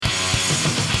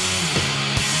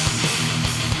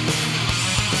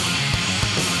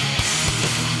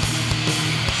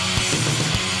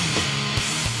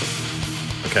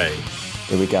Okay.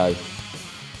 Here we go.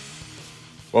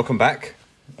 Welcome back,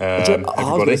 I was going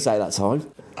everybody. to say that time.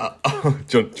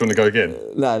 Do you want to go again?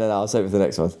 No. I'll save it for the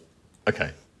next one. Okay.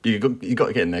 You got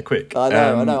to get in there quick. I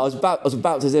know. I was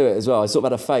about to do it as well. I sort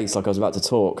of had a face like I was about to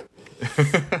talk.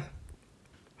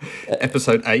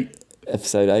 Episode 8.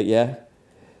 Episode 8, yeah.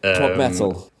 Prog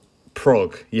metal.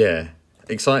 Prog, yeah.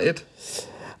 Excited?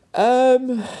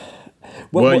 Were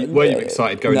you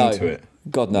excited going into it?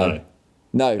 God, no.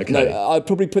 No. Okay. I'd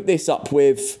probably put this up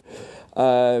with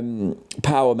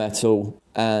power metal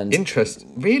and...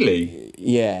 Really?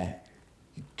 Yeah.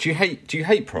 Do you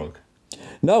hate prog?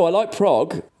 No, I like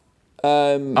prog.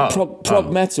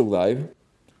 Prog metal, though.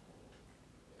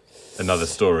 Another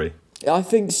story. I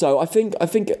think so. I think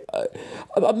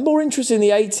I'm more interested in the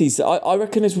 80s. I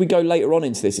reckon as we go later on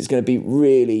into this, it's going to be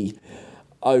really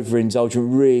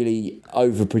overindulgent, really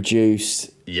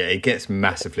overproduced. Yeah, it gets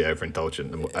massively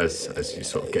overindulgent as you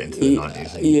sort of get into the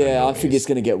 90s. Yeah, I think it's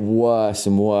going to get worse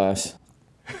and worse.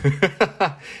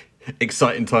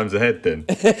 Exciting times ahead, then.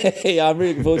 Yeah, I'm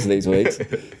really looking forward to these weeks.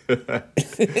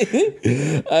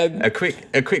 A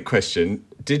quick question: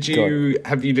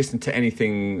 have you listened to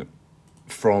anything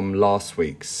from last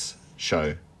week's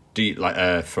show? Do you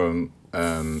from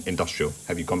Industrial?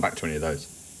 Have you gone back to any of those?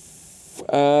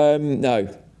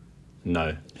 No.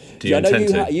 No. Do you intend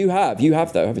to? You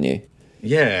have though, haven't you?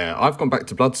 Yeah, I've gone back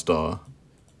to Bloodstar.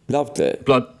 Loved it.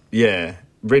 Yeah,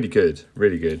 really good.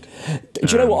 Do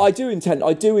you know what I do intend?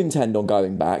 I do intend on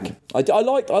going back. I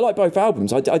like both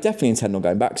albums. I definitely intend on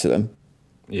going back to them.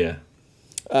 Yeah.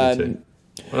 Me too.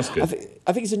 Well, that's good.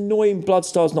 I think it's annoying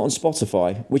Bloodstar's not on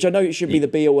Spotify, which I know it should be the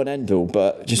be all and end all,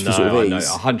 but just for sort of ease. No,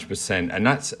 100%, and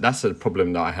that's a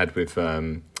problem that I had with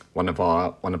one of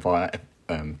our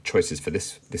choices for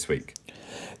this week.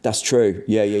 That's true.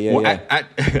 Yeah.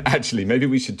 Actually, maybe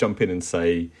we should jump in and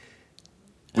say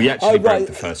we actually broke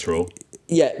the first rule.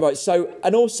 Yeah, right. So,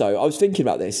 and also, I was thinking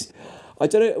about this. I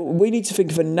don't know. We need to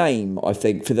think of a name, I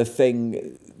think, for the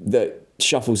thing that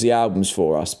shuffles the albums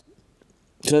for us.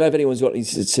 So I don't know if anyone's got any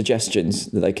suggestions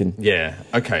that they can... Yeah,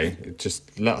 okay.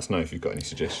 Just let us know if you've got any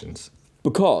suggestions.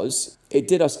 Because it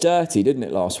did us dirty, didn't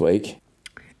it, last week?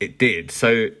 It did.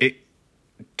 So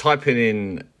typing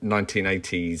in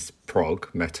 1980s prog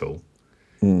metal,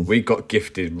 we got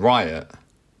gifted Riot.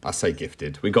 I say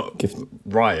gifted. We got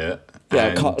Riot. Yeah,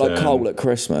 and, like Cole at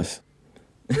Christmas.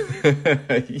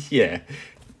 Yeah.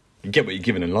 You get what you're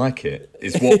given and like it,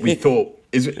 is what we thought,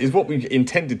 is what we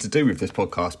intended to do with this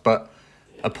podcast. But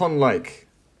upon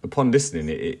listening,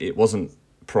 it wasn't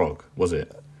prog, was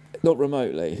it? Not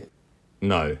remotely.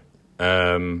 No.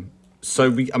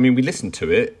 So we listened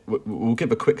to it. We'll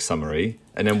give a quick summary,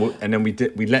 and then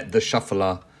we let the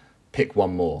shuffler pick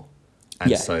one more,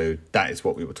 and so that is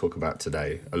what we will talk about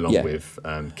today, along with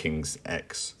King's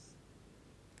X.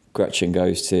 Gretchen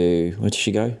goes to, where did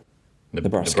she go?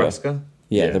 Nebraska.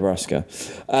 Yeah, Nebraska.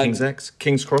 King's X,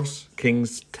 King's Cross,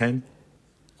 King's 10.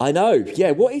 I know.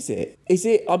 Yeah, what is it? Is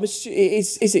it?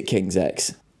 Is it King's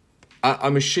X?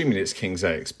 I'm assuming it's King's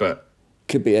X, but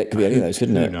could be any of those,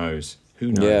 couldn't it?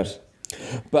 Who knows? Yeah.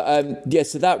 But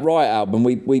so that Riot album,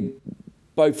 we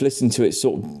both listened to it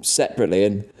sort of separately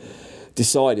and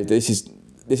decided this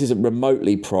isn't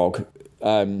remotely prog.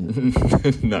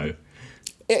 No.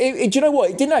 Do you know what?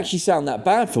 It didn't actually sound that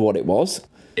bad for what it was.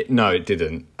 No, it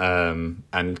didn't.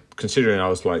 And considering I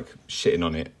was like shitting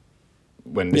on it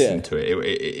when listening to it,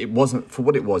 it wasn't, for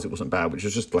what it wasn't bad, which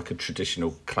was just like a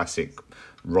traditional classic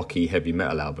rocky heavy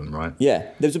metal album, right? Yeah,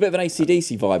 there was a bit of an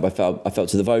AC/DC vibe I felt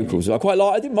to the vocals. I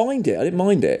didn't mind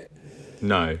it.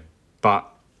 No,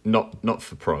 but not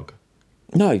for prog.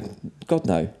 No, God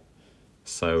no.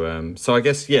 So I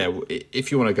guess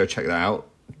if you want to go check that out,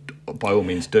 by all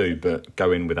means do, but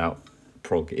go in without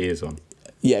prog ears on.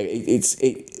 Yeah,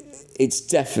 it's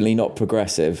definitely not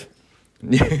progressive.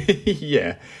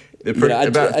 Yeah,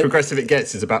 about as progressive it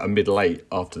gets is about a mid-late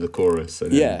after the chorus.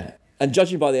 And and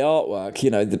judging by the artwork, I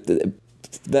don't think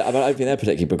they're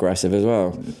particularly progressive as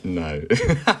well. No.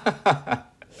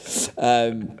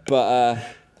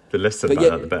 The less about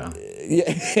that, the better.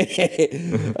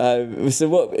 Yeah. So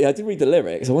what? I did read the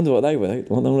lyrics. I wonder what they were. I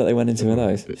wonder what they went into with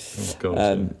those. Oh,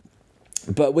 God,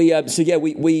 But we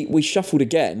shuffled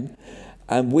again,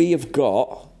 and we have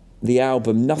got the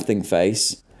album Nothing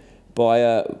Face by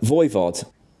Voivod.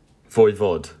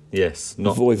 Voivod, yes,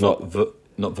 not Voivod.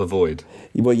 Not the Void.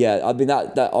 Well, yeah, I mean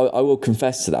that I will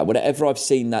confess to that. Whenever I've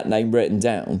seen that name written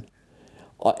down,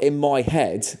 in my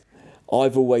head,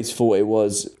 I've always thought it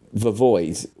was the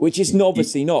Void, which is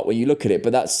obviously not when you look at it.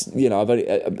 But that's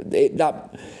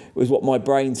that was what my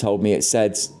brain told me. It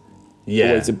said Yeah,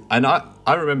 Always and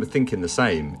I remember thinking the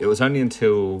same. It was only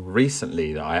until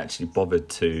recently that I actually bothered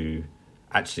to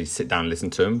actually sit down and listen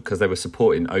to them because they were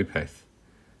supporting Opeth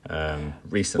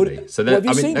recently. So have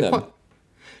you seen they're them? quite.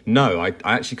 No, I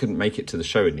actually couldn't make it to the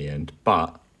show in the end,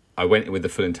 but I went in with the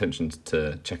full intention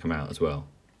to check them out as well.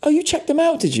 Oh, you checked them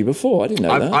out, did you, before? I didn't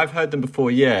know that. I've heard them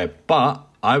before, yeah, but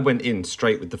I went in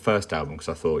straight with the first album because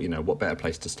I thought, what better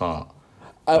place to start?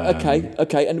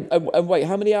 Okay. And wait,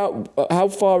 how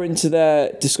far into their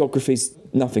discography's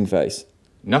Nothing Face?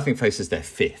 Nothing Face is their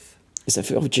fifth. Is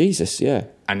that? Oh, Jesus, yeah.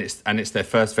 And it's their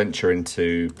first venture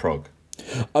into prog.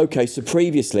 Okay, so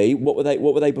previously, what were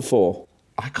they before?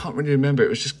 I can't really remember. It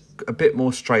was just a bit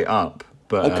more straight up,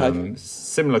 but Okay.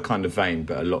 similar kind of vein,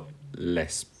 but a lot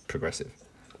less progressive.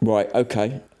 Right.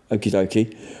 Okay. Okie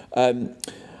dokie.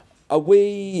 Are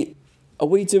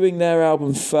we doing their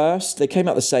album first? They came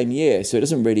out the same year, so it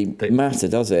doesn't really matter,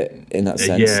 does it? In that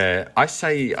sense. Yeah, I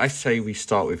say we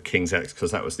start with King's X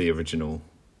because that was the original.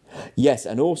 Yes,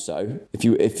 and also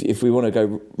if we want to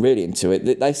go really into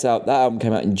it, that album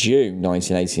came out in June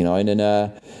 1989,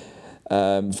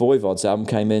 and Voivod's album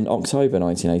came in October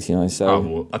 1989. So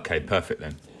well, okay, perfect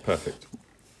then. Perfect.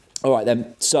 All right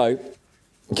then. So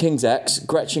King's X,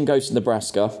 Gretchen Goes to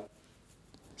Nebraska.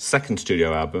 Second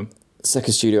studio album.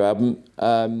 Second studio album.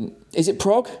 Is it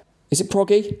prog? Is it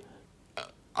proggy?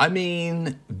 I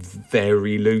mean,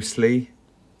 very loosely.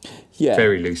 Yeah.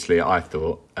 Very loosely, I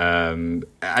thought. And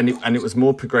it was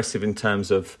more progressive in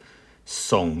terms of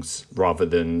songs rather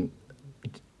than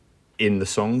in the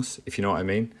songs, if you know what I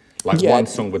mean. Like one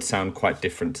song would sound quite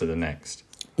different to the next.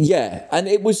 Yeah, and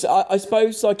it was, I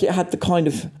suppose, like it had the kind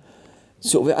of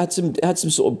it had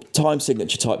some sort of time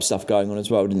signature type stuff going on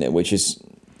as well, didn't it? Which is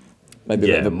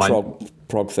maybe a bit of a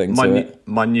prog thing to it.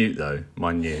 Minute.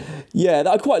 Yeah,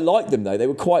 I quite like them though.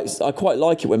 I quite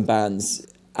like it when bands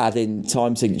add in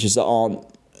time signatures that aren't.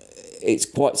 It's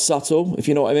quite subtle, if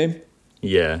you know what I mean.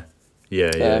 Yeah.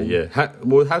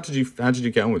 How did you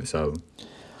get on with this album?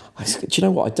 Do you know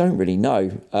what? I don't really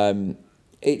know.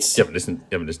 It's You haven't listened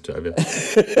to it, have you?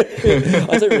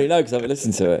 I don't really know because I haven't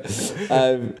listened to it.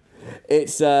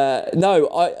 It's no.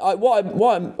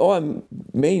 What I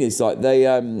mean is like they.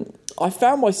 I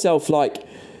found myself like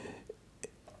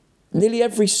nearly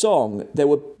every song there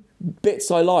were bits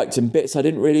I liked and bits I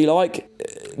didn't really like.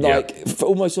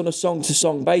 Almost on a song to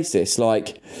song basis.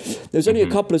 Like there's only a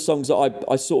couple of songs that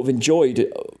I sort of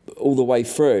enjoyed all the way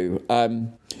through.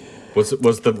 Was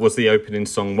the opening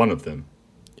song one of them?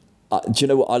 Do you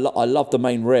know what? I love the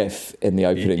main riff in the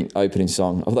opening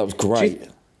song. I thought that was great.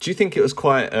 Do you think it was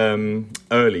quite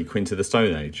early Queen to the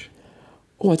Stone Age?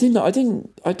 Oh, I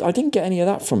didn't get any of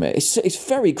that from it. It's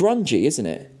very grungy, isn't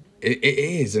it? It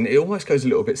is, and it almost goes a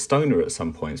little bit stoner at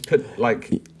some points. But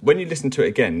like when you listen to it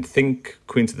again, think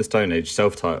Queen to the Stone Age,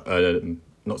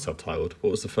 not self-titled. What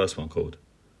was the first one called?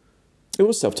 It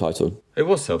was self-titled. It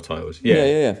was self-titled.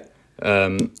 Yeah.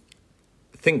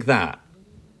 Think that.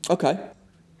 Okay.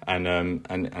 And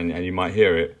you might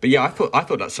hear it. But yeah, I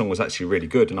thought that song was actually really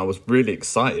good, and I was really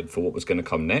excited for what was going to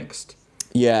come next.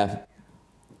 Yeah.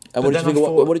 And what did you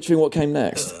think? What came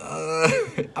next?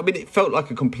 I mean, it felt like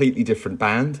a completely different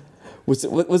band. Was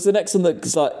the next one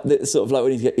that's like sort of like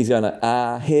when he's going like,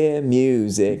 I hear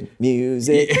music. Yes,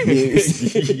 yeah.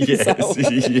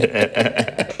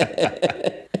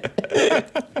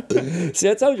 See,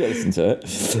 I told you I listened to it.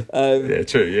 Yeah,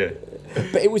 true. Yeah.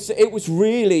 But it was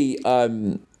really.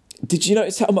 Did you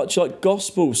notice how much like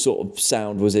gospel sort of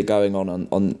sound was it going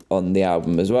on the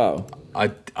album as well?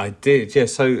 I did, yeah.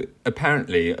 So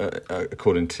apparently,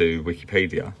 according to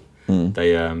Wikipedia,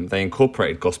 they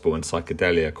incorporated gospel and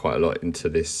psychedelia quite a lot into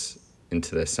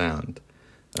their sound.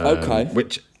 Okay.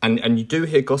 Which and you do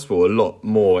hear gospel a lot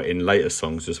more in later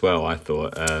songs as well. I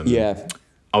thought. Yeah.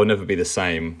 I'll Never Be the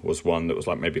Same was one that was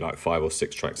like maybe like 5 or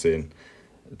 6 tracks in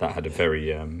that had a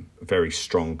very very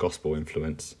strong gospel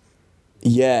influence.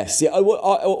 Yes, yeah.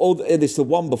 It's the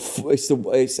one before. It's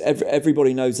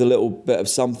everybody knows a little bit of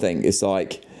something. It's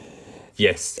like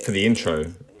yes, for the intro.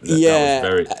 That was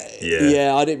very,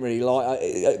 yeah. I didn't really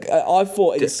like. I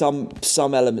thought in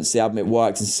some elements of the album it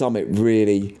worked, and some it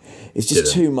really it's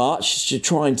just too much. You're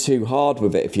trying too hard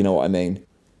with it, if you know what I mean.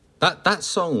 That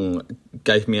song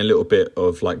gave me a little bit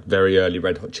of like very early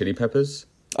Red Hot Chili Peppers.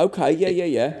 Okay,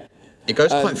 yeah. It goes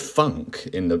quite funk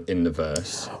in the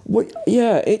verse. Well,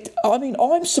 yeah, I mean,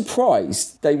 I'm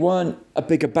surprised they weren't a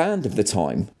bigger band of the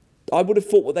time. I would have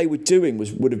thought what they were doing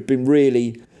would have been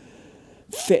really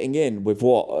fitting in with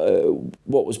what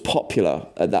was popular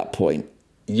at that point.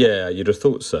 Yeah, you'd have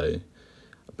thought so.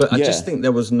 But I just think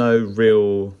there was no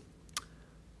real.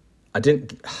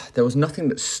 There was nothing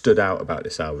that stood out about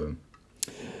this album.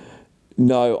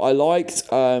 No, I liked.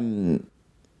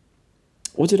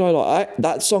 What did I like?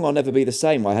 That song, "I'll Never Be the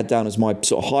Same," I had down as my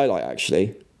sort of highlight,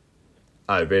 actually.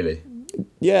 Oh, really?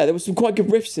 Yeah, there was some quite good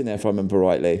riffs in there, if I remember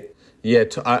rightly. Yeah,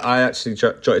 I actually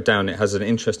jotted down. It has an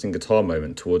interesting guitar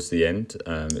moment towards the end.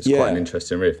 It's quite an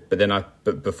interesting riff. But then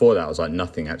but before that, I was like,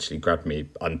 nothing actually grabbed me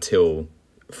until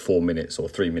 4 minutes or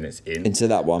 3 minutes into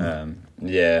that one.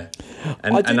 Yeah,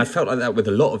 and I felt like that with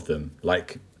a lot of them.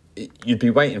 Like you'd be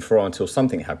waiting for until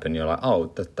something happened. You're like,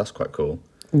 oh, that's quite cool.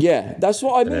 Yeah, that's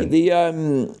what I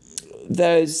mean.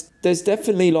 There's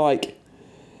definitely, like,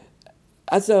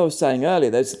 as I was saying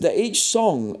earlier, that each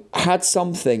song had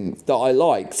something that I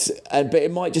liked, but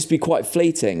it might just be quite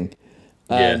fleeting.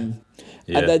 And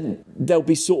then there'll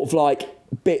be sort of like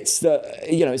bits that,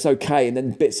 it's okay, and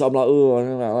then bits I'm like, oh, I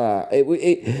don't know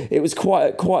that. It was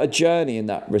quite a journey in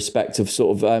that respect of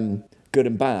sort of good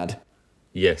and bad.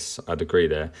 Yes, I'd agree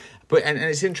there. But and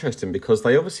it's interesting because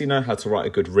they obviously know how to write a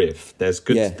good riff. There's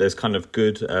kind of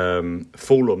good.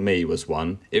 "Fall on Me" was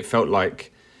one. It felt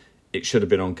like it should have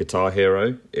been on Guitar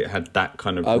Hero. It had that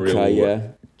kind of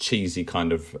cheesy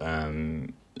kind of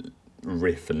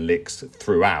riff and licks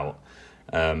throughout.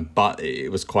 But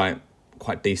it was quite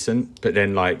decent. But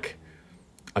then, like,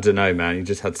 I don't know, man, you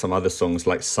just had some other songs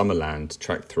like "Summerland,"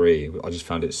 track 3. I just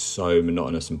found it so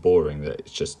monotonous and boring that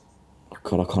it's just...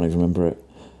 God, I can't even remember it.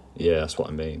 Yeah, that's what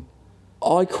I mean.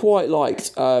 I quite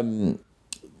liked the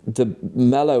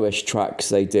mellowish tracks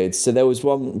they did. So there was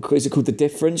one, is it called "The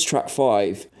Difference," track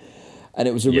 5, and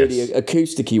it was a really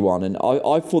acousticy one, and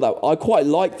I thought that I quite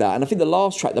liked that. And I think the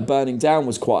last track, "The Burning Down,"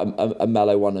 was quite a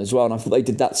mellow one as well, and I thought they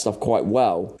did that stuff quite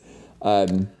well.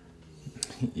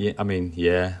 Yeah, I mean,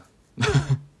 yeah.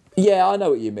 Yeah, I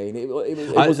know what you mean. It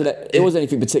wasn't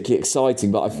anything particularly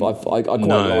exciting, but I quite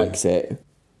liked it.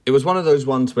 It was one of those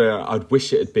ones where I'd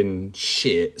wish it had been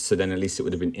shit, so then at least it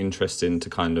would have been interesting to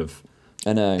kind of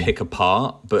pick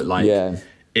apart. But like,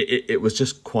 it was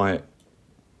just quite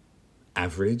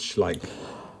average. Like,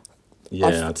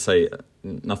 I'd say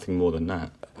nothing more than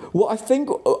that. Well, I think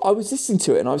I was listening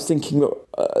to it and I was thinking,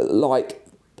 like,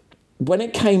 when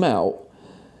it came out,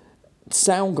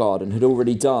 Soundgarden had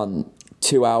already done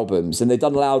 2 albums, and they'd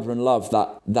done "Louder and Love"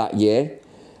 that year.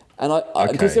 And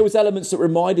because there was elements that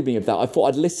reminded me of that, I thought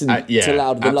I'd listen to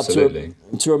 "Louder Than Love"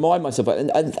 to remind myself.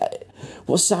 And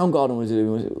what Soundgarden was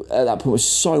doing at that point was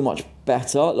so much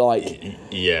better. Like,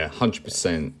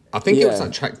 100%. I think it was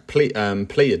that track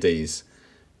Pleiades.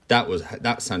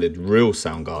 That sounded real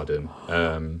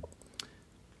Soundgarden.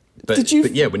 But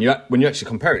yeah, when you actually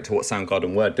compare it to what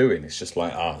Soundgarden were doing, it's just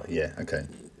like, okay.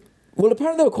 Well,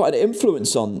 apparently they were quite an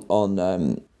influence on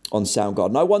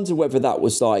Soundgarden. I wonder whether that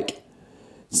was like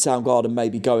Soundgarden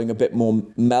maybe going a bit more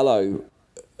mellow,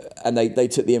 and they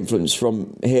took the influence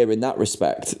from here in that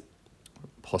respect.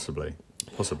 Possibly.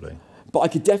 But I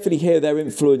could definitely hear their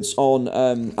influence on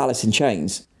Alice in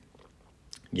Chains.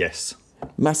 Yes.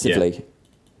 Massively.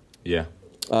 Yeah.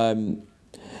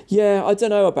 Yeah, I don't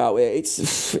know about it.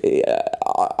 It's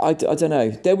I don't know.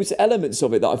 There was elements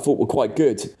of it that I thought were quite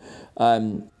good.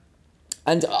 And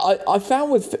I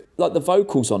found with like the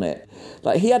vocals on it,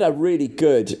 like he had a really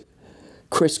good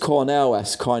Chris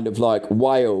Cornell-esque kind of like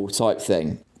wail type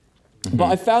thing. Mm-hmm.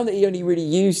 But I found that he only really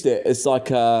used it as like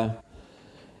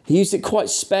he used it quite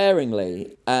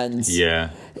sparingly, and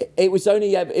it was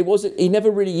only, he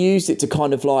never really used it to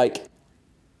kind of like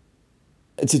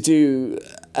to do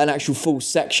an actual full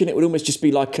section. It would almost just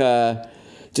be like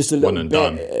just a little one and bit.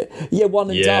 done. Yeah, one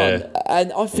and done.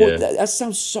 And I thought that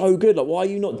sounds so good. Like, why are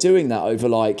you not doing that over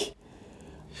like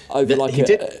he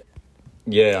did.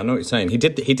 Yeah, I know what you're saying. He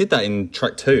did that in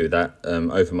track 2, that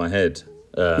 "Over My Head."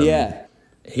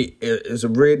 There's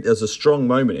a strong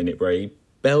moment in it where he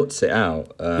belts it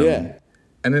out.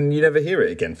 And then you never hear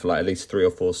it again for like at least 3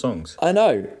 or 4 songs. I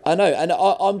know, and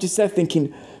I'm just there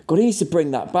thinking, God, he needs to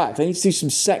bring that back. They need to do some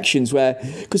sections where,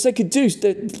 because they could do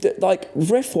like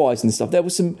riff-wise and stuff. There were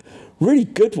some really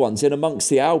good ones in amongst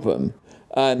the album.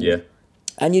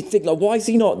 And you'd think, like, why is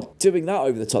he not doing that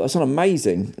over the top? That's not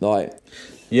amazing. Like,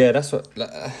 yeah, that's what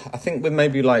I think. With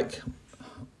maybe like,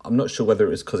 I'm not sure whether it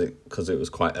was because it was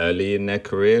quite early in their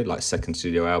career, like second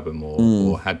studio album,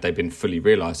 or had they been fully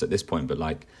realised at this point. But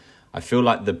like, I feel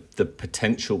like the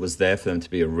potential was there for them to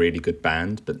be a really good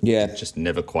band, but it just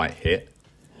never quite hit.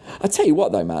 I tell you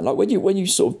what, though, man, like when you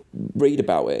sort of read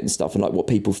about it and stuff, and like what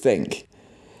people think,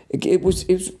 it was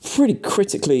pretty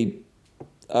critically,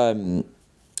 people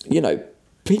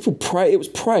it was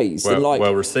praised and like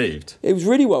well received. It was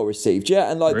really well received,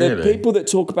 and like the people that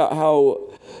talk about how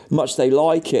much they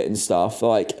like it and stuff,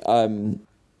 like so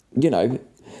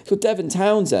Devin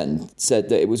Townsend said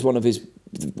that it was one of his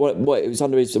What it was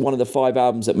under his one of the 5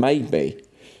 albums that made me.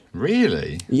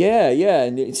 Really? Yeah,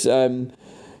 and it's when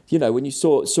you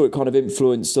saw it kind of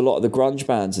influenced a lot of the grunge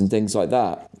bands and things like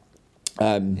that.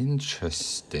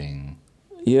 Interesting.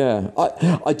 Yeah,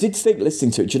 I did think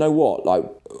listening to it. Do you know what? Like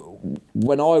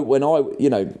when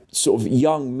I sort of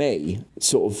young me,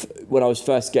 sort of when I was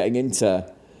first getting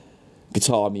into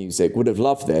guitar music, would have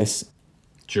loved this.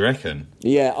 Do you reckon?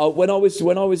 Yeah, when I was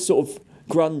sort of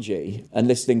grungy and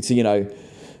listening to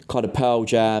kind of Pearl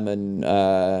Jam and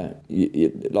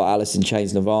like Alice in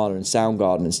Chains, Nirvana, and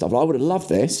Soundgarden and stuff, I would have loved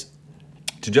this.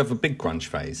 Did you have a big grunge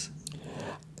phase?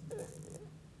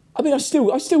 I mean, I still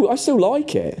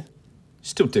like it.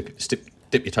 Still dip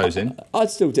your toes in? I'd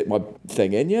still dip my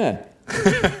thing in, yeah.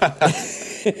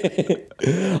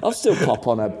 I'll still pop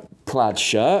on a plaid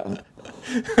shirt.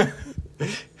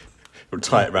 Or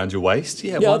tie it around your waist?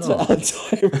 Yeah, Yeah, why not? I'll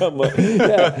tie it around my...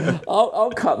 Yeah,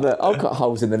 I'll cut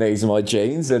holes in the knees of my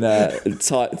jeans and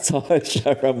tie a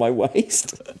shirt around my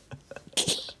waist.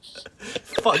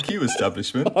 Fuck you,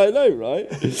 establishment. I know, right?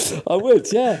 I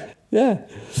would, yeah.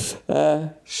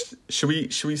 Should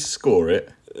we score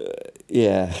it?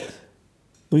 Yeah.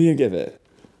 What do you give it?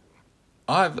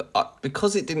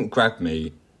 Because it didn't grab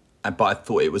me, but I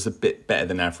thought it was a bit better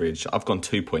than average. I've gone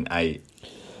 2.8.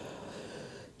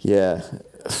 Yeah.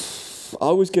 I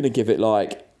was going to give it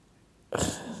I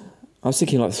was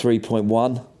thinking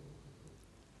 3.1.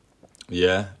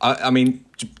 Yeah. I mean,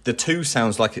 the 2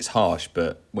 sounds like it's harsh,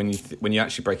 but when you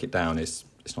actually break it down, it's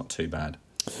not too bad.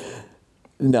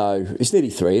 No, it's nearly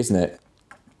 3, isn't it?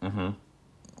 Mm-hmm.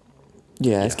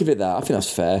 Yeah, let's give it that. I think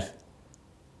that's fair.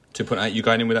 2.8, you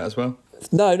going in with that as well?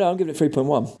 No, I'm giving it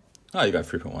 3.1. Oh, you go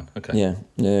 3.1. Okay.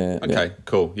 Yeah. Okay,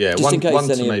 cool. Yeah, just in case one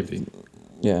to any, maybe.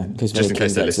 Yeah, just in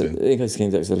case they're listening. In case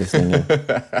King's X are listening,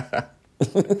 yeah.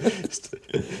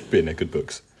 Being their good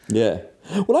books. Yeah.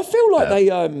 Well, I feel like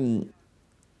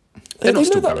they're not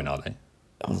still going, are they?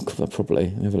 Oh, God, probably.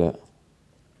 Have a look.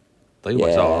 They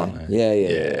always are, aren't they?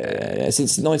 Yeah.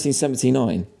 Since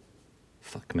 1979.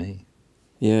 Fuck me.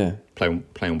 Yeah. Playing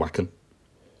Wacken.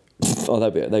 Oh,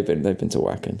 they've been to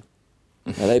Wacken.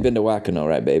 Oh, they've been to Wacken, all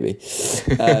right, baby.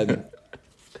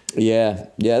 Yeah.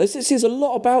 There's a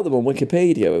lot about them on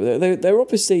Wikipedia. They're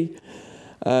obviously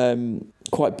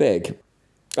quite big.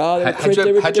 Oh, they're Had you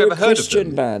ever heard of them?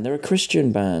 Christian band. They're a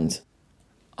Christian band.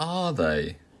 Are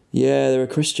they? Yeah, they're a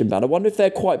Christian band. I wonder if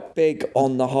they're quite big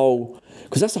on the whole,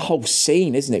 because that's a whole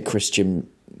scene, isn't it? Christian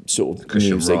sort of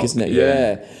Christian music, rock, isn't it?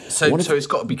 Yeah. So it's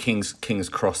got to be King's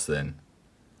Cross then.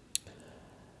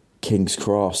 King's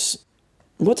Cross.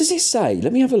 What does it say?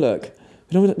 Let me have a look.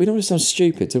 We don't want to sound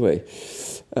stupid, do we?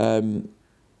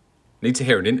 Need to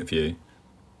hear an interview.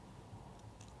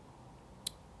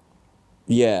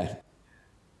 Yeah.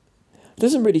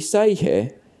 Doesn't really say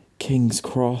here. King's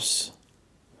Cross.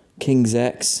 King's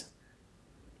X.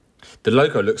 The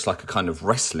logo looks like a kind of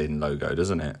wrestling logo,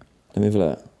 doesn't it? Let me have a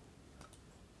look.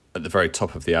 At the very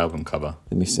top of the album cover.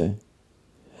 Let me see.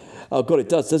 Oh, God, it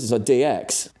does, doesn't it? It's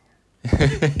like DX.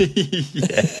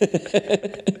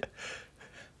 Yeah.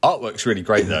 Artwork's really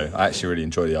great, though. I actually really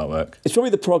enjoy the artwork. It's probably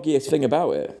the proggiest thing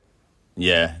about it.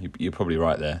 Yeah, you're probably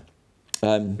right there.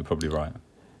 You're probably right.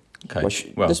 Okay,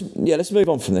 let's move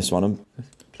on from this one.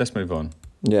 Let's move on.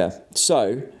 Yeah.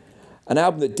 So, an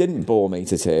album that didn't bore me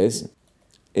to tears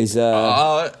is...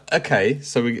 okay,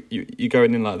 so you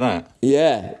going in like that?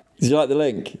 Yeah. Did you like the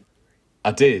link?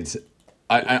 I did.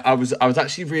 I was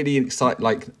actually really excited.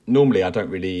 Like, normally I don't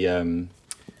really...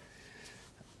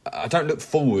 I don't look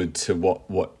forward to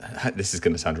what this is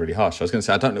going to sound really harsh. I was going to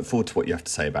say I don't look forward to what you have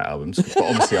to say about albums, but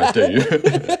obviously I do.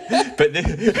 but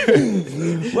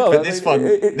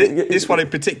this one in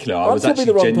particular, I was actually probably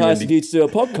the wrong genuinely... person for you to do a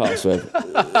podcast with.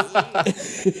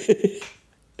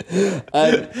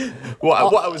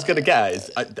 What I was going to get at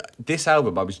is this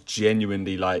album. I was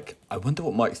genuinely like, I wonder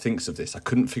what Mike thinks of this. I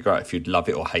couldn't figure out if you'd love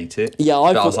it or hate it. Yeah,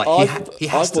 I was like, he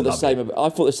has to love it. I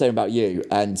thought the same about you,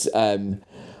 and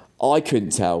I couldn't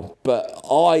tell, but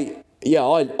I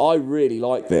really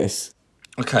like this.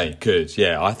 Okay, good.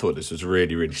 Yeah, I thought this was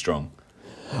really, really strong.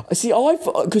 See,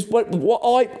 because what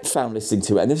I found listening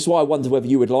to it, and this is why I wonder whether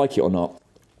you would like it or not,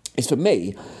 is for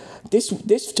me, this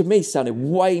to me sounded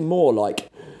way more like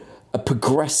a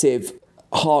progressive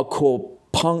hardcore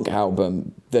punk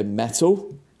album than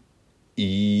metal.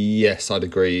 Yes, I'd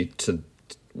agree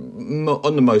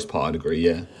on the most part, I'd agree,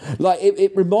 yeah. Like,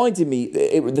 it reminded me,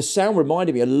 the sound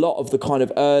reminded me a lot of the kind of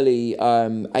early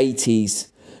 80s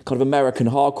kind of American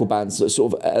hardcore bands, that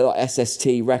sort of like SST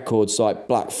records, like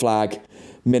Black Flag,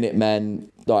 Minutemen,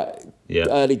 like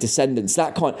early Descendants,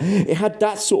 that kind. It had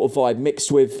that sort of vibe mixed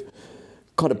with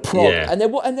kind of prog, Yeah. and there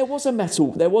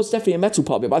was definitely a metal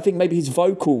part of it, but I think maybe his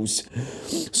vocals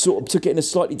sort of took it in a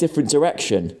slightly different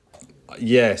direction.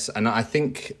 Yes, and I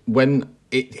think when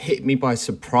it hit me by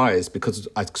surprise, because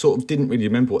I sort of didn't really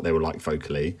remember what they were like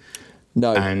vocally.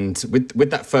 No. And with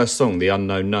that first song, The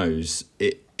Unknown Knows,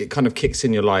 it kind of kicks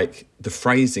in. You're like, the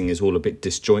phrasing is all a bit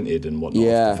disjointed and whatnot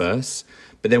off the verse.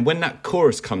 But then when that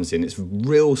chorus comes in, it's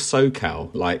real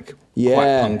SoCal, like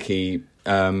quite punky.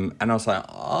 And I was like,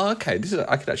 oh, okay,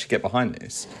 I could actually get behind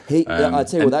this. I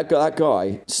tell you what, that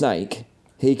guy Snake,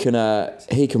 he can. Is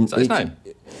that his name?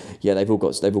 Yeah, they've all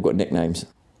got nicknames.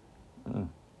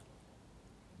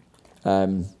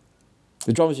 The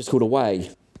drummer's just called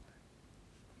Away.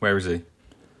 Where is he?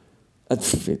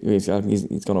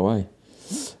 He's gone away.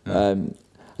 I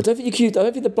don't think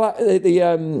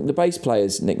the bass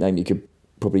player's nickname you could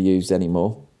probably use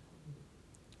anymore.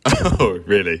 Oh,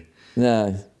 really?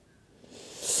 No.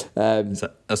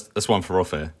 That's one for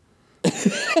off air.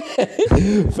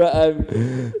 But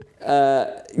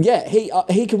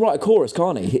he can write a chorus,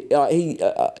 can't he?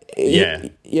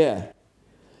 Yeah.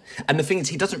 And the thing is,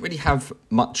 he doesn't really have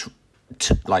much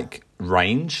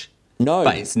range. No,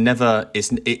 but it's never.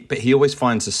 But he always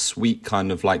finds a sweet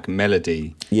kind of like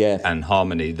melody, and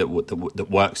harmony that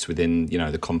works within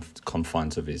the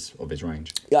confines of his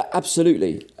range. Yeah,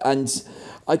 absolutely. And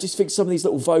I just think some of these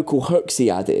little vocal hooks he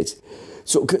added,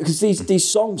 sort of, because these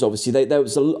songs obviously there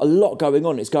was a lot going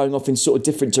on. It's going off in sort of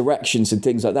different directions and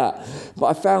things like that. But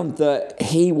I found that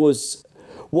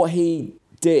what he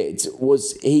did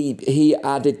was he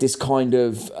added this kind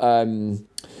of.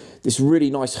 This really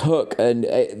nice hook, and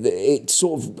it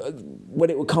sort of,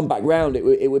 when it would come back round,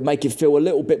 it would make it feel a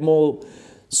little bit more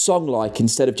song-like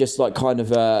instead of just like kind of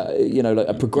like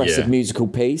a progressive musical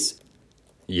piece.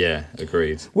 Yeah,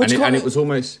 agreed. And it was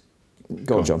almost.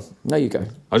 Go on, John. No, you go.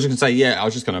 I was just going to say, I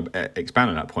was just going to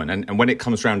expand on that point. And when it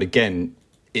comes round again,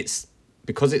 it's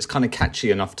because it's kind of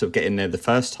catchy enough to get in there the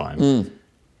first time.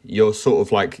 You're sort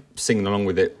of like singing along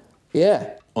with it.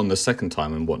 Yeah. On the second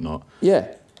time and whatnot.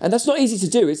 Yeah. And that's not easy to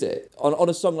do, is it? On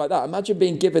a song like that. Imagine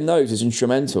being given those as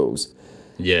instrumentals.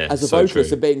 Yeah. As a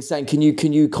vocalist, of saying, can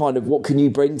you kind of, what can you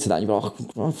bring to that? And you're like,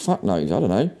 oh, fuck knows, I don't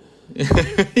know.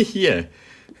 Yeah.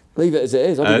 Leave it as it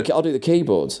is. I'll do the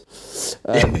keyboards.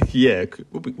 Yeah,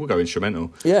 we'll go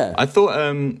instrumental. Yeah. I thought,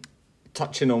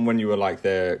 touching on when you were like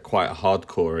the quite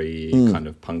hardcore-y kind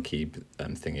of punky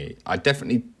thingy, I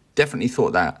definitely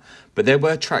thought that. But there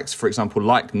were tracks, for example,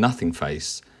 like Nothing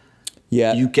Face.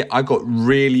 Yeah. I got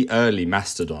really early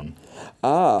Mastodon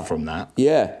from that.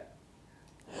 Yeah.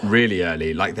 Really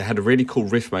early. Like they had a really cool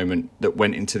riff moment that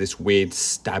went into this weird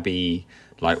stabby,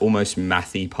 like almost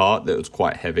mathy part that was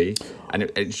quite heavy. And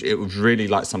it was really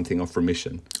like something off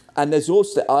Remission. And there's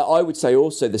also, I would say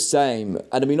also the same,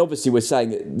 and I mean, obviously we're saying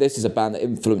that this is a band that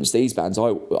influenced these bands,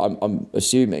 I'm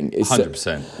assuming.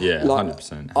 100%, yeah, like,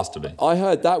 100%, it has to be. I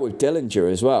heard that with Dillinger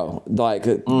as well. Like,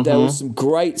 there was some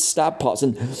great stab parts,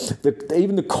 and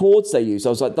even the chords they used, I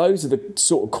was like, those are the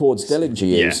sort of chords Dillinger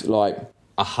used. Yeah. Like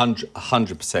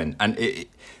 100%. And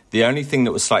the only thing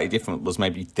that was slightly different was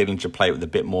maybe Dillinger play it with a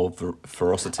bit more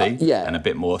ferocity and a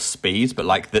bit more speed, but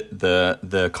like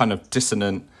the kind of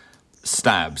dissonant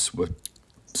stabs were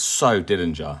so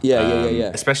Dillinger. Yeah.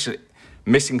 Especially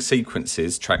Missing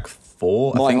Sequences, track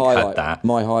 4, had that.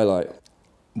 My highlight.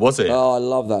 Was it? Oh, I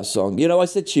love that song. You know, I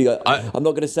said to you, I'm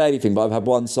not going to say anything, but I've had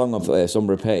one song off this on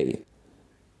repeat.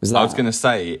 I was going to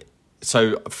say,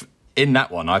 so in that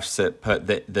one, I've put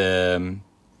the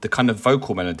kind of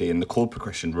vocal melody and the chord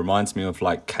progression reminds me of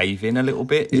like Cave In a little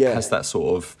bit. It has that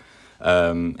sort of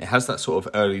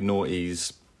early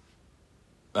noughties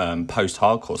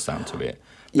post-hardcore sound to it,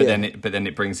 but then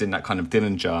it brings in that kind of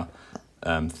Dillinger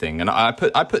thing, and I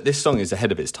put this song as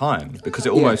ahead of its time because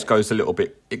it almost goes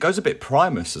a bit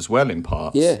Primus as well in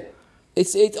parts.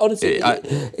 It's honestly when I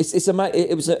was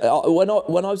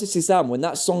listening to Sam, when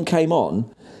that song came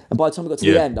on, and by the time I got to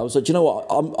the end, I was like, do you know what,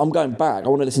 I'm going back, I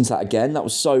want to listen to that again. That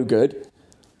was so good.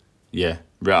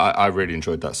 I really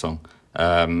enjoyed that song,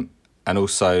 and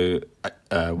also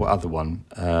what other one,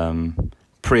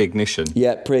 Pre-Ignition.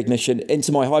 Yeah, Pre-Ignition.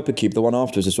 Into My Hypercube, the one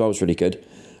afterwards as well, was really good.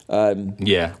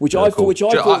 Which I thought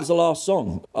was the last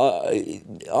song. I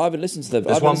haven't listened to them.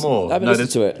 There's one more. I haven't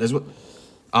listened to it.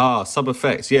 Sub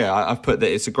Effects. Yeah, I've put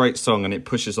that it's a great song and it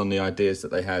pushes on the ideas that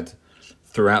they had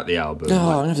throughout the album.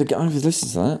 I have to listen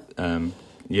to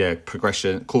that.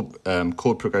 Progression,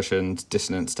 chord progressions,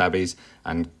 dissonant stabbies,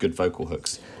 and good vocal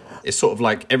hooks. It's sort of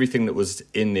like everything that was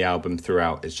in the album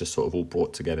throughout is just sort of all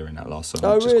brought together in that last song.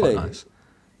 Which really? Is quite nice.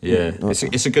 Yeah,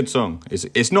 it's a good song.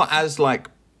 It's not as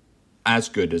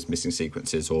good as Missing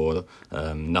Sequences or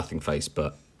Nothing Face,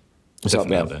 but it's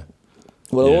definitely out there.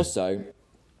 Well, Yeah. also,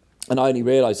 and I only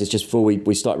realised this just before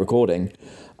we start recording.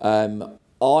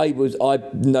 I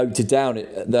noted down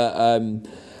that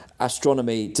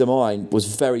Astronomy to Mine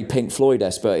was very Pink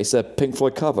Floyd-esque, but it's a Pink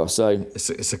Floyd cover, so...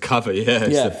 It's a cover, yeah.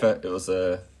 It was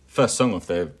the first song off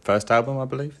their first album, I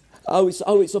believe. It's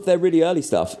off their really early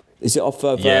stuff. Is it off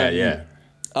of... Yeah.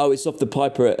 Oh, it's off the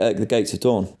Piper at the Gates of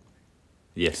Dawn.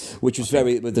 Yes. Which was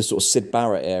with the sort of Syd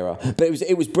Barrett era. But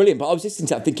it was brilliant. But I was listening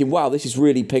to that thinking, wow, this is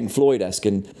really Pink Floyd-esque,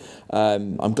 and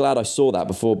I'm glad I saw that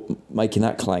before making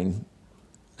that claim.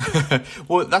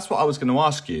 Well, that's what I was going to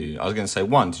ask you. I was going to say,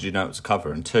 one, did you know it was a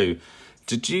cover? And two,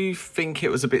 did you think it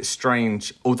was a bit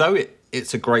strange, although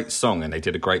it's a great song and they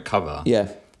did a great cover,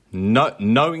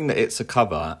 knowing that it's a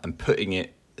cover and putting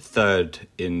it third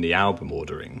in the album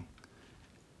ordering,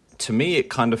 to me it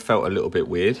kind of felt a little bit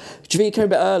weird. Do you think it came a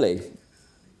bit early?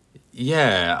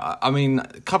 Yeah, I mean,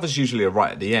 covers usually are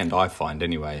right at the end, I find,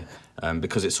 anyway,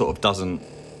 because it sort of doesn't...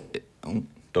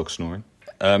 dog snoring.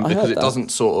 Because it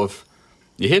doesn't sort of...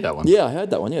 You hear that one? Yeah, I heard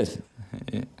that one, yes.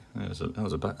 Yeah, that was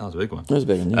a big one. That was a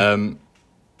big one,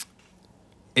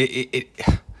 yeah.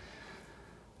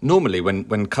 Normally,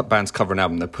 when bands cover an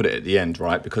album, they put it at the end,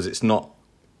 right? Because it's not...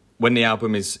 When the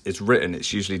album is written,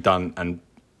 it's usually done and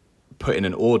put in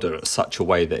an order at such a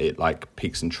way that it, like,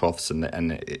 peaks and troughs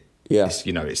it's,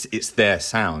 you know, it's their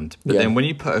sound. But then when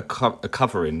you put a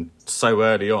cover in so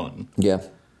early on... Yeah.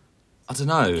 I don't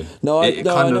know. I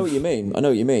know what you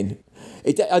mean.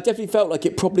 I definitely felt like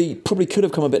it probably could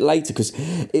have come a bit later, because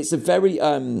it's a very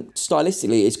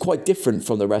stylistically, it's quite different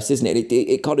from the rest, isn't it?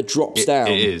 It kind of drops down.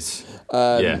 It is.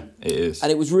 It is. And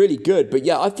it was really good. But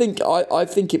yeah, I think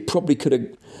it probably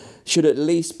should at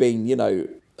least been, you know,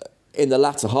 in the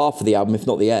latter half of the album, if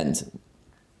not the end.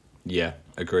 Yeah,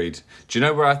 agreed. Do you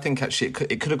know where I think actually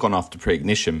it could have gone after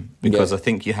Pre-Ignition? Because I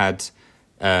think you had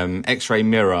X-Ray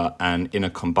Mirror and Inner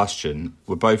Combustion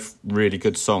were both really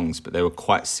good songs, but they were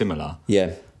quite similar.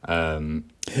 Yeah.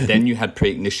 Then you had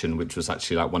Pre-Ignition, which was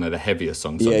actually like one of the heavier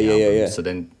songs on the album. Yeah. So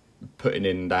then putting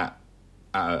in that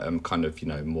kind of, you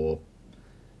know, more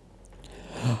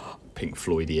Pink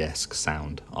Floyd-esque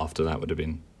sound after that would have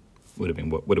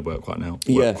worked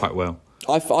quite well.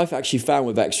 I've actually found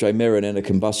with X-Ray Mirror and Inner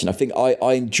Combustion, I think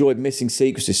I enjoyed Missing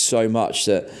Sequences so much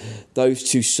that those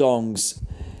two songs...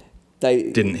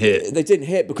 They didn't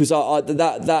hit because by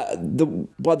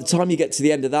the time you get to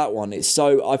the end of that one,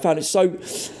 I found it so.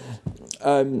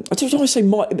 I don't want to say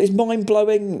it's mind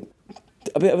blowing.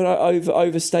 A bit of an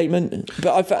overstatement,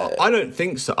 but I don't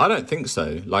think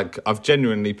so. Like, I've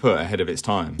genuinely put ahead of its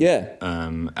time. Yeah.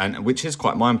 And which is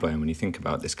quite mind blowing when you think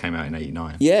about this came out in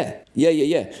 '89. Yeah.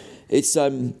 It's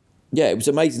it was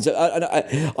amazing. So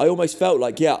I almost felt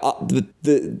like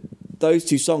those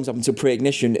two songs up until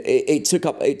Pre-Ignition, it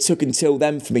took until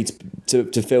then for me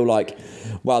to feel like,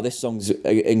 wow, this song's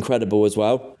incredible as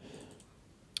well.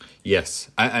 Yes,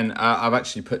 and I've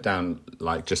actually put down,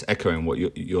 like, just echoing what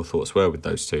your thoughts were with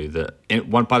those two, that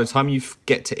by the time you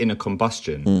get to Inner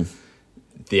Combustion,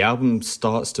 the album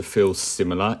starts to feel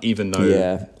similar, even though...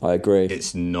 Yeah, I agree.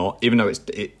 It's not, even though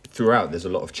throughout there's a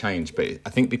lot of change, but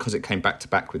I think because it came back to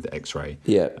back with the X-Ray,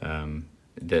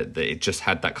 that it just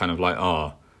had that kind of like,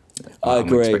 I'm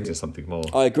expecting something more.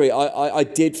 I agree. I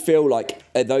did feel like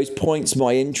at those points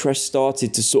my interest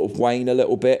started to sort of wane a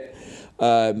little bit.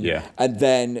 And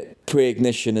then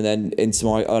Pre-Ignition and then and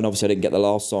obviously I didn't get the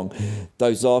last song.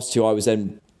 Those last two I was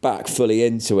then back fully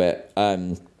into it.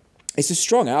 It's a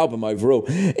strong album overall.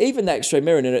 Even the X-Ray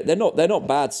Mirror in it, they're not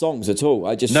bad songs at all.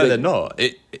 They're not.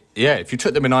 If you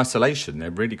took them in isolation,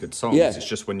 they're really good songs. Yeah. It's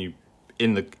just when you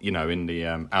in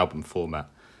the album format.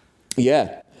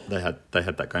 Yeah. They had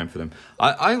that going for them.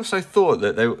 I also thought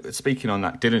that they were, speaking on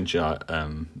that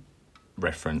Dillinger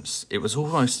reference, it was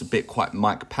almost a bit quite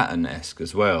Mike Patton-esque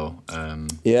as well.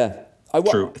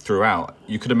 Throughout.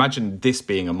 You could imagine this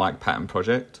being a Mike Patton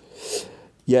project.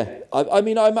 Yeah. I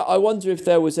mean, I wonder if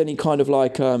there was any kind of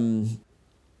like... because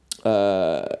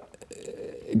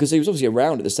he was obviously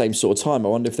around at the same sort of time. I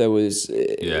wonder if there was...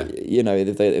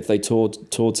 if they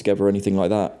toured together or anything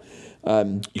like that.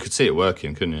 You could see it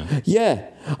working, couldn't you? Yeah.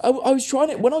 I was trying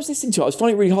it... When I was listening to it, I was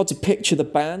finding it really hard to picture the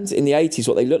band in the 80s,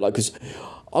 what they looked like, because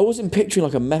I wasn't picturing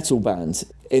like a metal band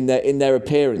in their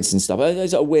appearance and stuff.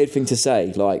 It's a weird thing to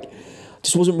say. Like,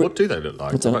 just wasn't... What do they look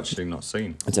like? I've actually not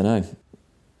seen. I don't know.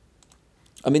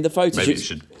 I mean, the photos... Maybe it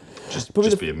should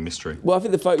just be a mystery. Well, I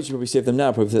think the photos you probably see of them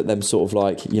now probably them sort of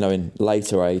like, in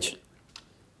later age.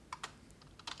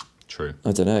 True.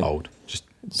 I don't know. Old. Just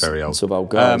very old. Sort of old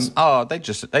guys. They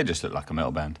just look like a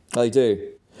metal band. They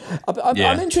do.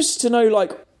 I'm interested to know,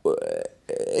 like,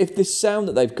 if this sound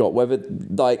that they've got, whether,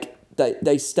 like,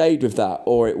 they stayed with that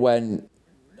or it went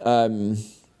I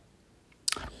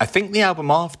think the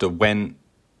album after went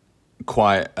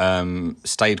quite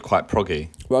stayed quite proggy.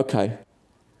 Okay.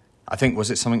 I think,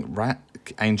 was it something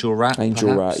Angel Rat?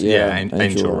 Angel perhaps? Rat, yeah.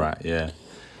 Angel Rat, yeah.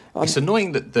 It's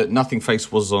annoying that Nothing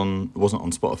Face wasn't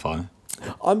on Spotify.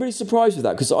 I'm really surprised with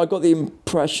that because I got the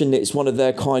impression it's one of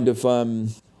their kind of. Well,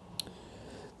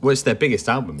 it's their biggest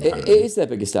album. It is their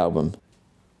biggest album.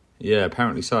 Yeah,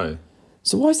 apparently so.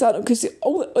 So why is that? Because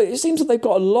it seems like they've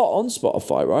got a lot on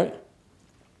Spotify, right?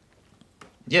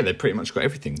 Yeah, they've pretty much got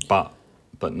everything, but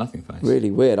Nothing Face. Really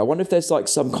weird. I wonder if there's like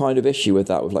some kind of issue with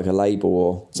that, with like a label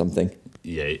or something.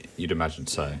 Yeah, you'd imagine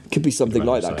so. Could be something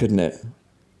like that, couldn't it?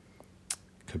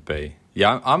 Could be.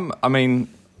 Yeah, I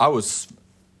mean, I was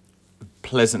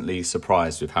pleasantly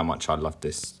surprised with how much I loved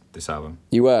this album.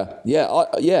 You were, yeah,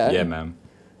 Yeah, man.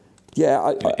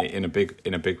 Yeah, in a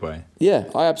big way. Yeah,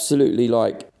 I absolutely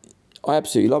loved it. I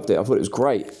thought it was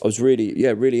great. I was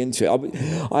really into it.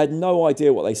 I had no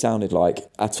idea what they sounded like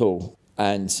at all,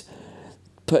 and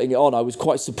putting it on, I was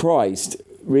quite surprised.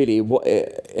 Really,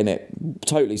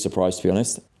 totally surprised, to be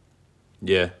honest.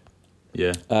 Yeah.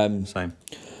 Same.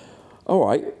 All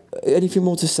right. Anything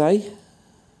more to say?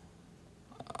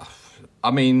 I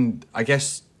mean, I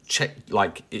guess check,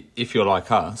 like, if you're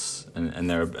like us and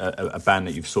they're a band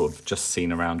that you've sort of just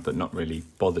seen around but not really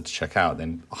bothered to check out,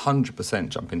 then 100%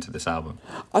 jump into this album.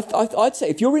 I'd say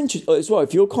if you're into as well,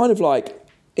 if you're kind of like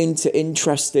into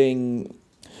interesting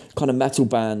kind of metal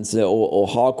bands or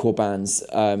hardcore bands,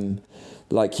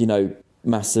 like, you know,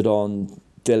 Mastodon,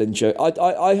 Dillinger.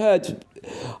 I heard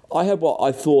what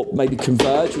I thought maybe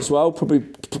Converge as well, probably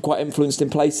quite influenced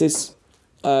in places.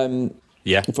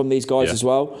 From these guys as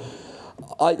well.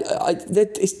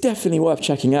 It's definitely worth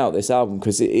checking out this album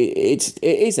because it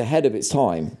is ahead of its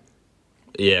time.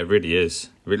 Yeah, it really is.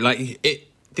 Like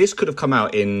this could have come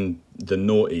out in the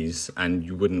noughties and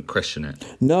you wouldn't question it.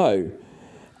 No,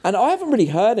 and I haven't really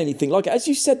heard anything like, as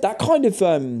you said, that kind of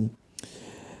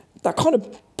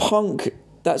punk,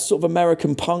 that sort of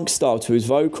American punk style to his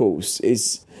vocals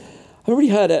is. I haven't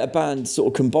really heard a band sort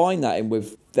of combine that in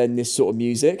with then this sort of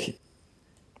music.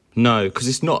 No, because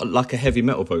it's not like a heavy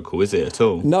metal vocal, is it, at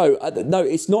all? No,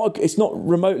 it's not. It's not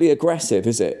remotely aggressive,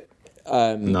 is it?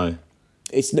 No,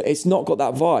 it's not got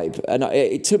that vibe, and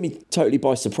it took me totally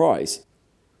by surprise.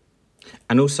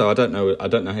 And also, I don't know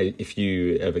if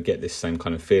you ever get this same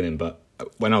kind of feeling, but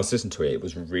when I was listening to it, it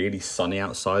was really sunny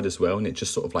outside as well, and it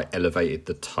just sort of like elevated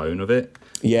the tone of it.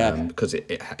 Yeah, because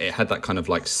it had that kind of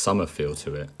like summer feel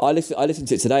to it. I listened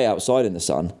to it today outside in the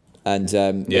sun. And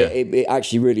it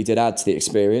actually really did add to the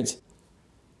experience.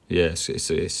 Yes, it's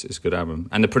a good album.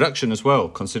 And the production as well,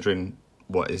 considering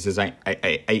what is his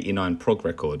 89 prog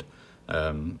record.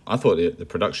 I thought the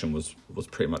production was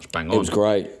pretty much bang on. It was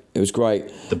great.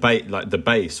 The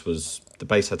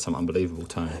bass had some unbelievable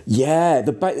tone. Yeah, I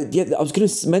was going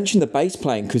to mention the bass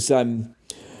playing because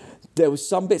there was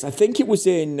some bits. I think it was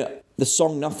in the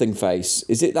song Nothing Face.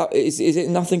 Is it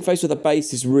Nothing Face where the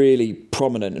bass is really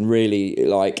prominent and really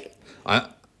like? I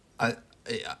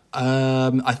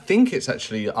think it's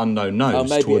actually Unknown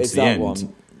Nose towards the end.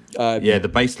 One.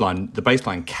 The bass line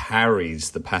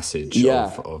carries the passage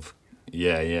of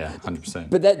 100%.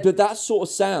 But that sort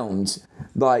of sound,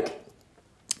 like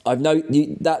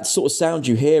that sort of sound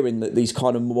you hear in these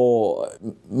kind of more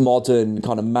modern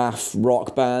kind of math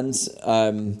rock bands.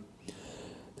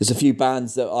 There's a few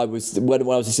bands that I was when I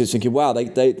was listening thinking, wow,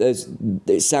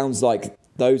 it sounds like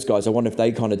those guys. I wonder if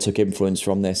they kind of took influence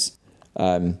from this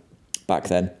back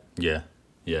then. Yeah.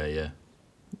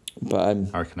 But I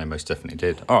reckon they most definitely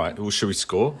did. All right, well, should we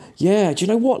score? Yeah. Do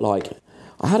you know what? Like,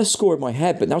 I had a score in my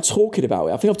head, but now talking about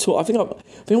it, I think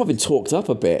I've been talked up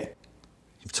a bit.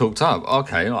 You've talked up.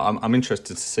 Okay, I'm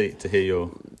interested to hear your.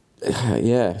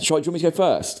 Yeah. Do you want me to go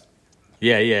first?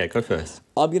 Yeah. Go first.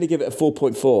 I'm going to give it a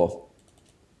 4.4.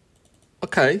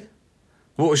 Okay.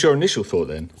 What was your initial thought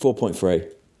then? 4.3.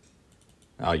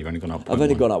 Oh, you've only gone up. I've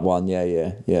only gone up one.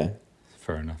 Yeah.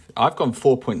 Fair enough. I've gone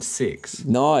 4.6.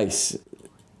 Nice.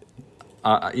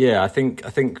 I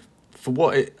think for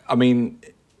what it, I mean,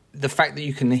 the fact that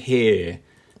you can hear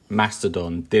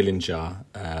Mastodon, Dillinger,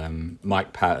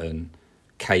 Mike Patton,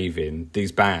 Cave In,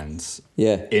 these bands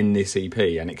in this EP,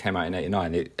 and it came out in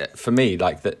 '89. For me,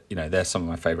 like that, you know, they're some of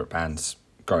my favourite bands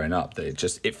growing up.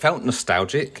 That it felt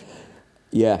nostalgic.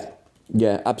 Yeah,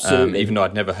 absolutely. Even though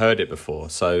I'd never heard it before,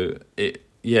 so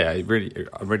I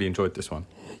really enjoyed this one.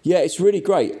 Yeah, it's really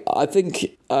great. I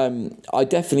think I'll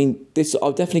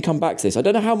definitely come back to this. I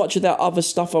don't know how much of that other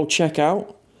stuff I'll check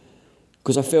out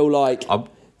because I feel like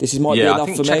this might be enough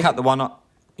for me. Check out the one.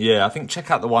 I think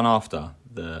check out the one after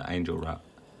the Angel Rap.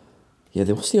 Yeah,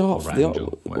 what's the art? Or The Rangel,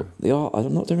 art. whatever. The art. I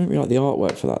don't really like the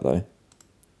artwork for that though.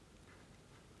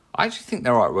 I actually think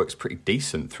their artwork's pretty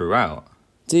decent throughout.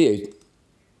 Do you?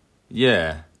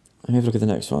 Yeah. Let me have a look at the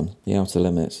next one. The Outer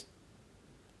Limits.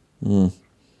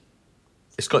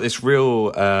 It's got this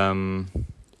real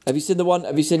Have you seen the one?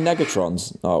 Have you seen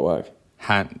Negatron's artwork?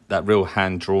 real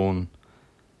hand-drawn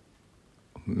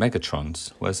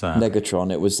Megatrons. Where's that?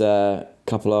 Negatron. It was a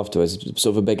couple afterwards.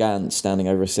 Sort of a big ant standing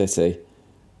over a city.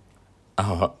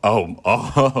 Oh,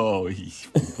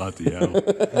 bloody hell.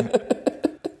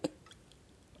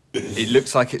 It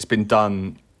looks like it's been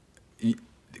done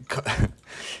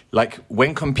like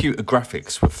when computer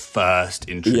graphics were first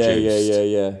introduced.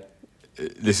 Yeah.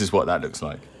 This is what that looks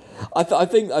like. I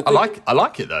think I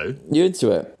like it though. you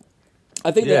into it.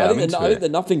 I think the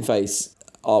Nothing Face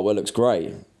artwork looks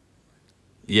great.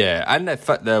 Yeah, and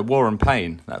the War and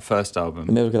Pain, that first album.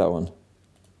 Let me look at that one.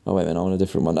 Oh wait a minute, I'm on a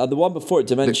different one. The one before it,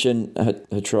 Dimension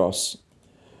Hatros.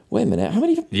 Wait a minute, how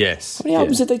many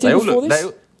albums did they do before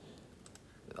this?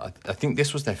 I think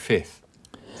this was their fifth.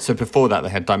 So before that, they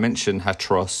had Dimension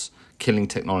Hatros, Killing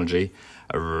Technology,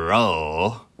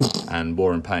 Raw, and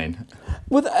War and Pain.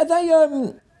 Well, are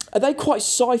they quite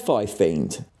sci-fi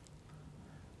themed?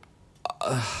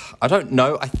 I don't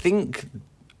know. I think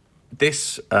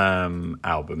this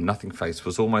album, Nothing Face,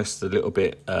 was almost a little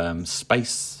bit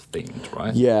space themed,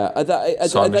 right? Yeah.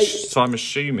 So I'm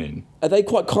assuming. Are they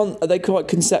quite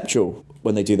conceptual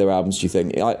when they do their albums? Do you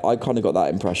think? I kind of got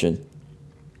that impression.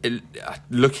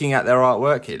 Looking at their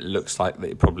artwork, it looks like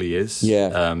it probably is.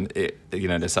 Yeah.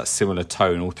 There's that similar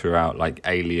tone all throughout, like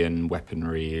alien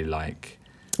weaponry, like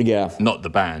Yeah. not the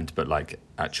band, but like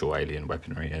actual alien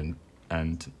weaponry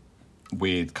and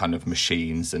weird kind of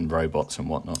machines and robots and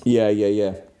whatnot. Yeah.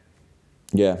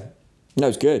 No,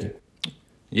 it's good.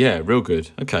 Yeah, real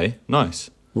good. Okay, nice.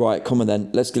 Right, come on then.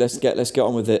 Let's get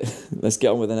on with it. Let's get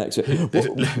on with the next bit.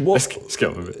 Let's get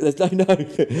on with it. No.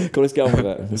 Come on, let's get on with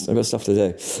it. I've got stuff to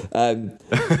do.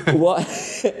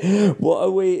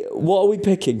 What are we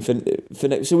picking for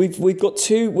next? So we've got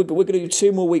two. We're going to do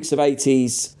 2 more weeks of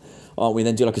 80s, aren't we? And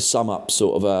then do like a sum up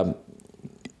sort of.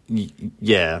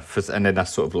 Yeah, and then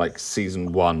that's sort of like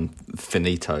season 1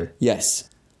 finito. Yes,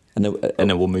 and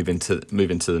then we'll move into the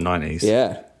 90s.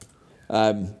 Yeah.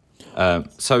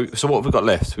 So what have we got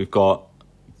left? We've got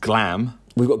glam.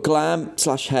 We've got glam /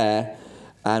 hair,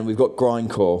 and we've got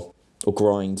grindcore or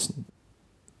grindcore.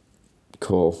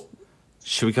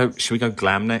 Should we go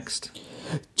glam next?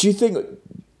 Do you think,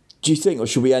 or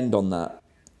should we end on that?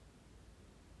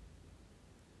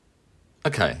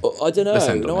 Okay. I don't know.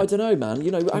 I don't know, man.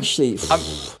 Actually,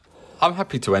 I'm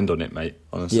happy to end on it, mate.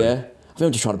 Honestly. Yeah. I think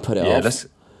I'm just trying to put it off.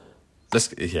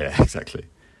 Let's. Yeah, exactly.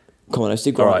 Come on, let's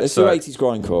do grind. Let's do 80s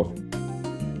grindcore.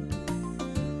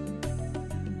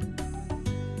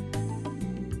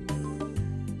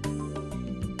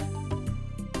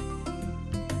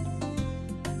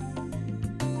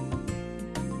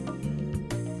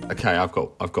 Okay, I've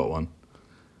got one.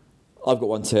 I've got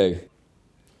one too.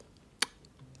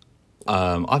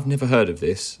 I've never heard of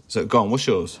this. So go on, what's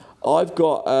yours? I've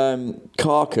got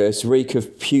Carcass, Reek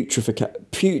of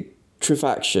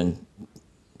Putrefaction.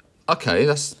 Okay,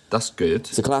 that's good.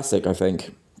 It's a classic, I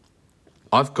think.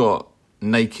 I've got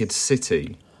Naked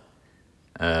City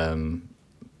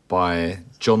by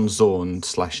John Zorn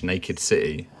 / Naked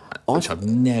City, which I've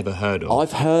never heard of.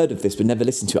 I've heard of this but never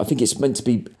listened to it. I think it's meant to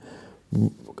be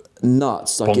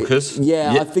nuts. Like bonkers?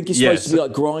 I think it's supposed to be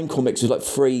like grindcore mixed with like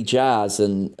free jazz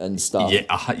and stuff.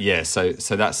 Yeah. So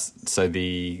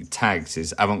the tags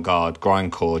is avant-garde,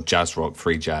 grindcore, jazz rock,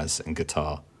 free jazz, and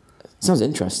guitar. Sounds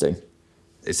interesting.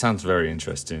 It sounds very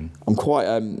interesting. I'm quite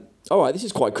all right, this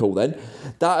is quite cool then.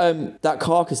 That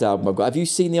Carcass album I've got. Have you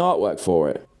seen the artwork for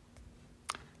it?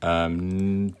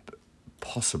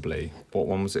 Possibly. What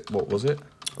one was it? What was it?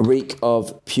 Reek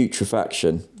of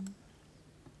Putrefaction.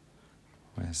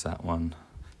 Where's that one?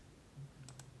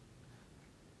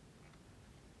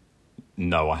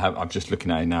 No, I'm just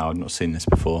looking at it now. I've not seen this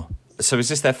before. So is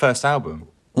this their first album?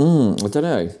 I don't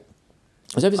know.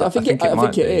 I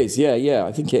think it is. Yeah,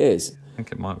 I think it is. I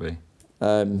think it might be.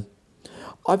 I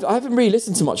haven't really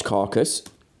listened to much Carcass.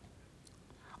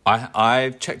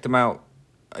 I checked them out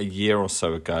a year or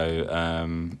so ago.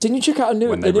 Didn't you check out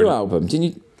the new album?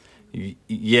 Didn't you?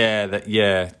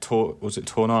 Yeah. Was it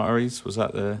Torn Arteries? Was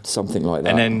that the something like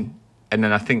that? And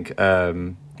then I think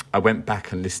I went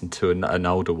back and listened to an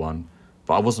older one,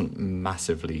 but I wasn't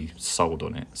massively sold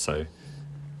on it. So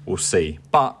we'll see.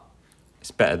 But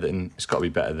it's got to be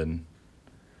better than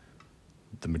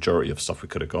the majority of stuff we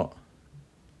could have got.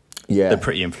 Yeah, they're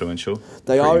pretty influential.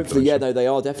 They are. Yeah, no, they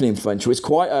are definitely influential. It's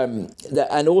quite.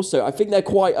 And also, I think they're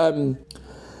quite.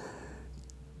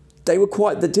 They were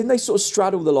quite. Didn't they sort of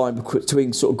straddle the line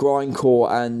between sort of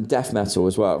grindcore and death metal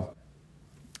as well?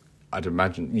 I'd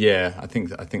imagine. Yeah, I think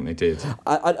they did.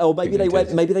 Or maybe they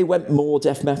went. Maybe they went more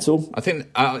death metal. I think.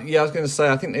 Yeah, I was going to say.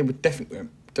 I think they would definitely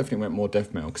went more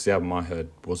death metal because the album I heard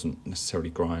wasn't necessarily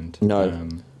grind. No.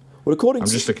 Well, I'm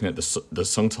just looking at the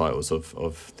song titles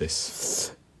of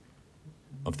this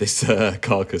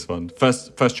Carcass one.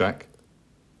 First track,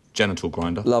 Genital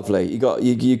Grinder. Lovely. You got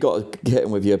to hit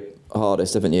him with your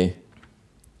hardest, haven't you?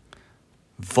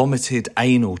 Vomited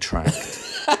Anal Tract.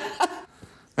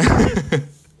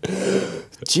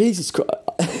 Jesus Christ.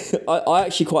 I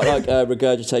actually quite like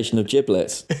regurgitation of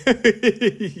giblets.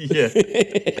 Yeah.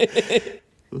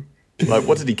 Like,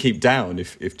 what did he keep down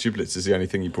if giblets is the only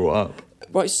thing he brought up?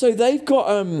 Right, so they've got...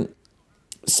 oh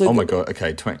my God,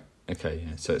 okay, okay,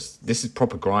 yeah. So this is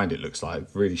proper grind, it looks like.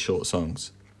 Really short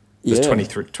songs. There's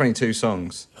 22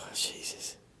 songs. Oh,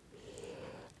 Jesus.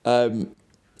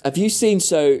 Have you seen...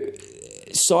 So,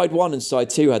 side 1 and side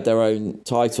 2 had their own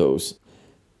titles.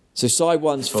 So side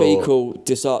 1's Fecal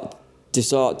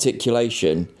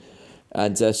Disarticulation,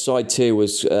 and side 2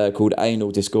 was called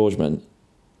Anal Disgorgement.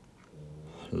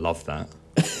 Love that.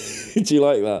 Do you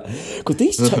like that? God,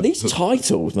 these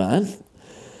titles, man.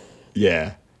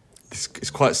 Yeah. It's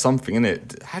quite something, isn't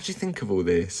it? How do you think of all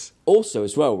this? Also,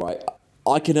 as well, right,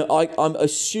 I'm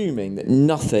assuming that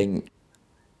nothing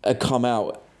had come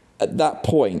out at that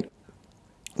point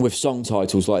with song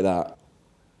titles like that.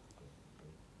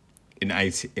 In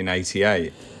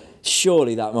 88.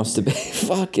 Surely that must have been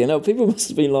fucking hell. People must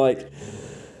have been like,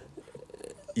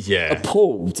 yeah,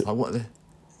 appalled.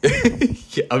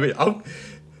 Yeah, I mean,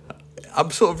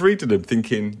 I'm sort of reading them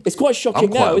thinking it's quite shocking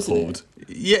now, isn't it?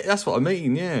 Yeah, that's what I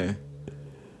mean. Yeah.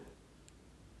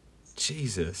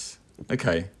 Jesus.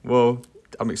 Okay. Well,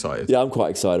 I'm excited. Yeah, I'm quite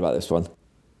excited about this one.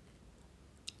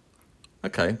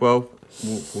 Okay. Well,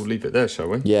 we'll leave it there, shall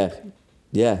we? Yeah.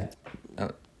 Yeah.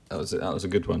 That was a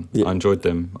good one. Yeah. I enjoyed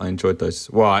them. I enjoyed those.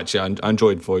 Well, actually, I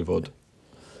enjoyed Voivod.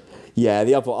 Yeah,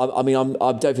 the other. I mean,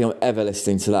 I don't think I'm ever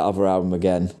listening to that other album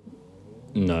again.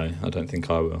 No, I don't think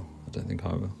I will.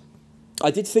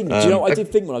 I did think. Do you know what I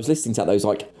did think when I was listening to that? Though, was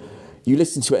like, you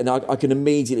listen to it, and I can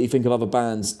immediately think of other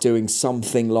bands doing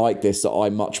something like this that I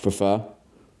much prefer.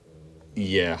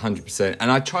 Yeah, 100%. And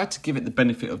I tried to give it the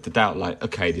benefit of the doubt. Like,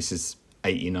 okay, this is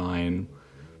 89.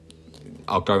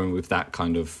 I'll go in with that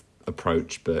kind of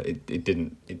approach, but it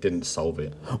didn't solve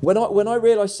it. When I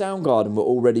realised Soundgarden were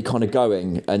already kind of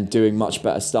going and doing much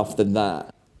better stuff than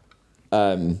that,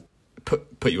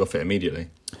 put you off it immediately.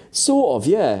 Sort of,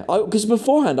 yeah. Because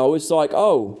beforehand I was like,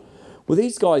 oh, well,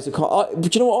 these guys are.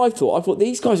 But you know what I thought? I thought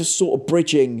these guys are sort of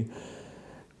bridging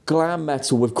glam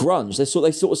metal with grunge. They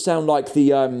sort of sound like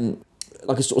the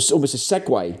like a sort of almost a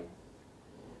segue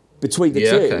between the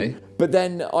two. Okay. But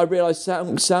then I realised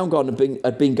Soundgarden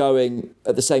had been going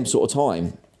at the same sort of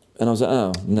time, and I was like,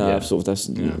 oh no,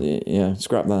 yeah.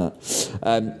 Scrap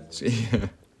that.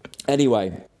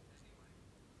 Anyway,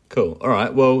 cool. All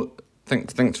right. Well,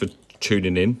 thanks for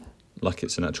tuning in, like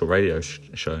it's an actual radio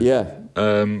show. Yeah.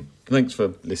 Thanks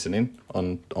for listening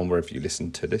on wherever you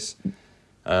listen to this.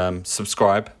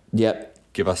 Subscribe. Yep.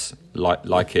 Give us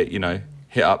like it. You know,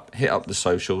 hit up the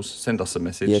socials. Send us a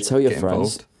message. Yeah. Tell your friends.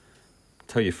 Involved.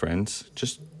 Tell your friends.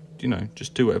 Just do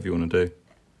whatever you want to do.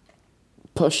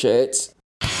 Push it.